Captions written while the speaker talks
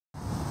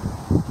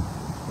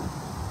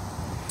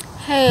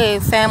Hey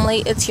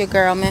family, it's your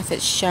girl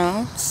Memphis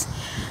Jones.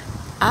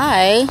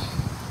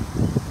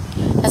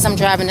 As I'm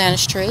driving down the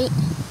street,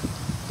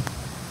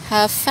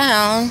 have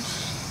found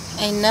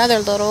another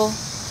little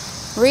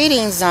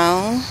reading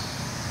zone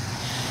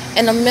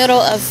in the middle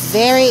of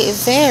very,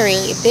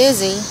 very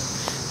busy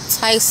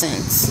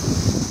Tysons.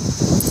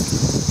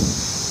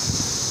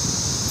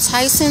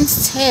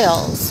 Tyson's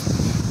Tales.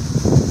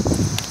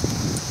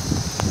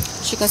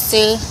 As you can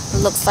see,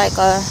 it looks like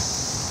a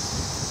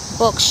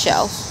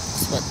bookshelf.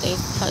 That's what they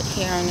put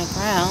here on the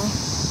ground.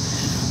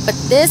 But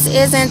this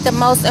isn't the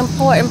most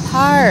important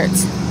part.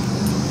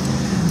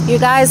 You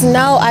guys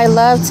know I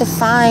love to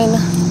find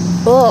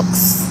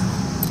books.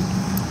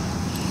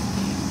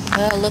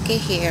 Well, look at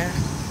here.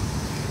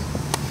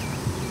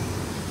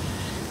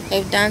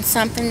 They've done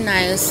something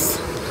nice.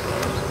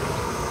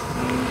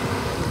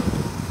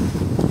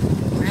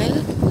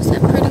 Right? Is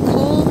that pretty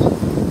cool?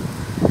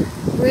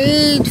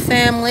 Read,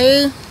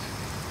 family.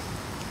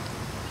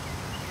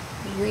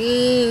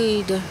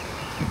 Read.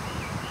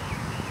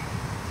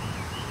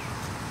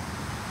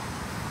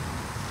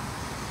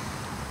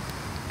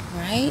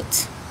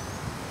 Right?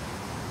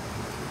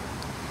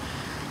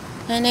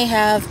 And they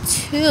have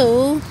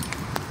 2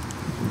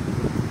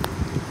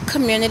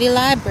 community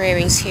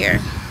libraries here.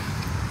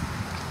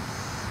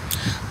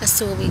 Let's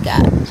see what we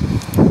got.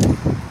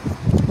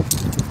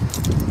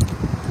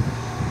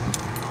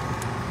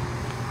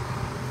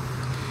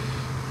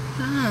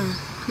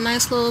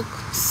 Nice little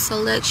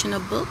selection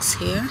of books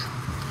here.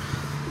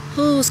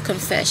 Whose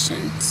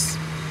Confessions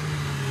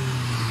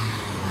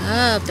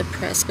of the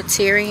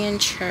Presbyterian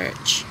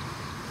Church.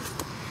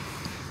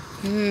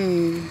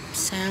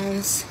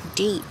 Sounds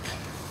deep.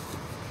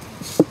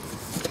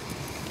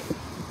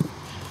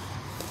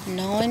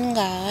 Knowing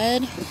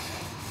God,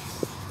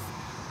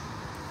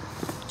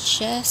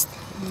 Just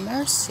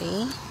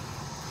Mercy.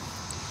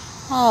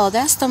 Oh,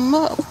 that's the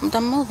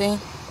movie.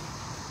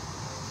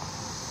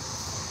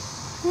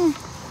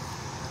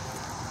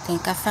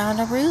 Think I found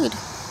a read.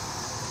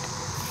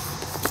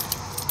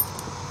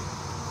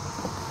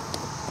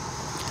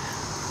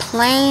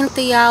 Plain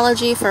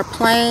Theology for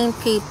Plain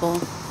People.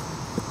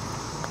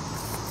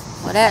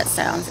 Well, that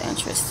sounds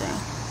interesting.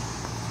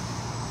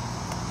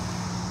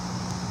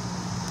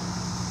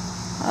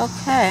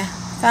 Okay,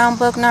 found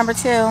book number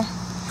 2.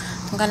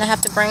 I'm gonna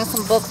have to bring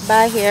some books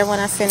by here when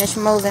I finish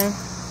moving.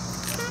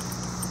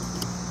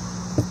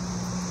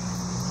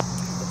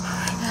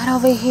 Got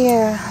over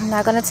here. I'm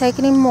not gonna take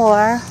any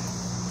more.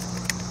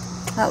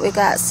 But we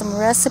got some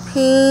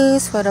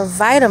recipes for the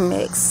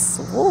Vitamix.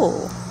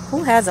 Ooh,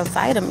 who has a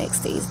Vitamix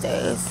these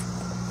days?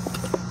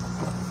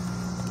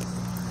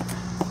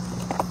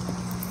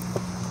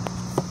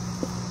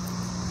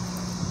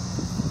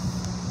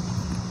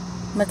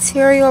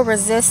 Material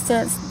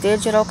Resistance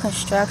Digital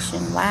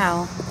Construction.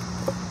 Wow.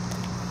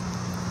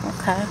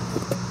 Okay.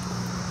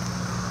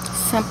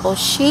 Simple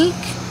Chic.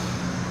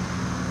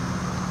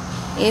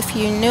 If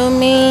You Knew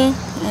Me.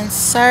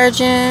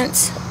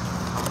 Insurgent.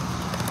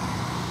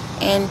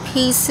 In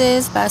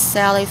Pieces by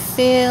Sally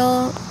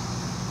Field.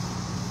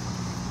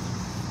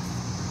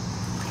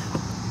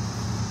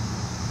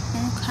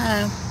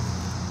 Okay.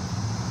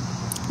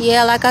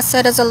 Yeah, like I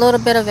said, it's a little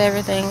bit of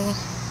everything.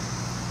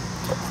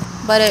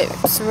 But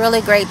it's really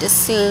great to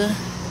see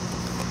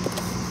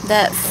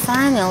that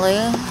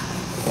finally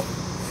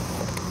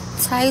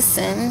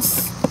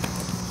Tysons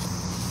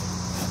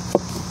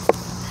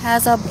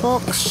has a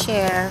book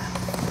share.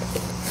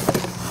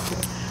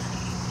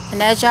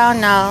 And as y'all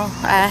know,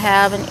 I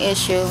have an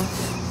issue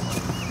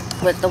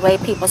with the way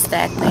people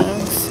stack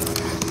things.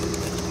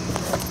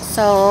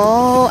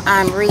 So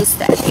I'm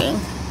restacking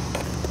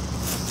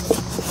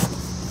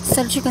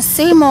so that you can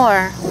see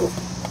more,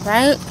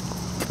 right?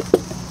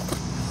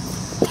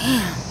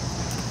 Damn.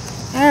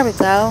 There we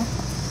go.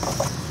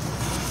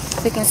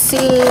 We can see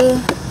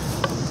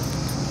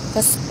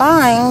the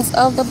spines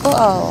of the book.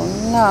 Oh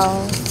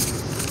no.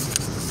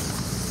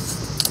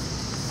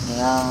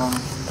 Y'all.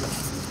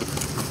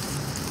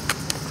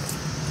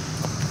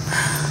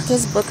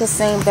 This book has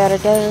seen better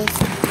days.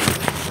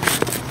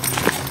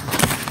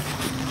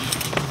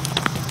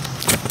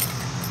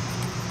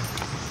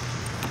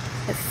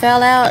 It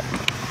fell out.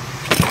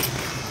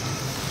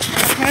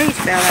 The page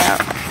fell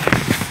out.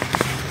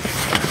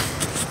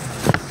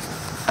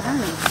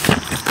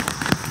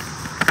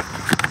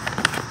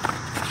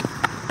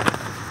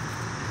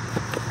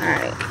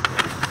 Alright.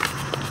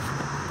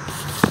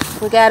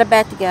 We got it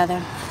back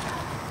together.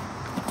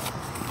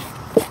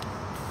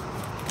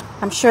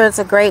 I'm sure it's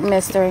a great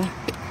mystery.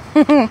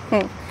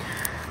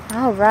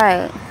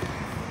 Alright.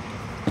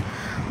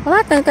 Well,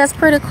 I think that's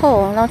pretty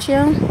cool, don't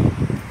you?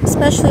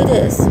 Especially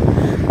this.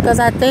 Because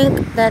I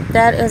think that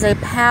that is a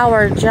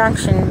power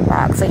junction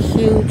box. A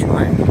huge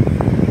one.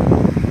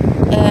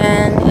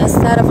 And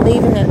instead of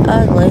leaving it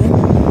ugly,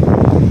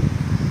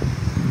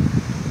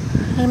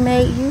 he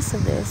made use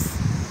of this.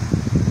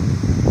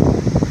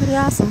 Pretty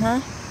awesome,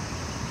 huh?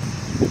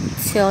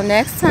 Till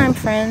next time,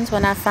 friends,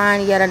 when I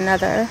find yet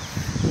another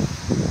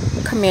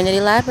community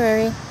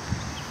library.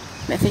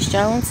 Memphis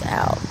Jones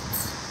out.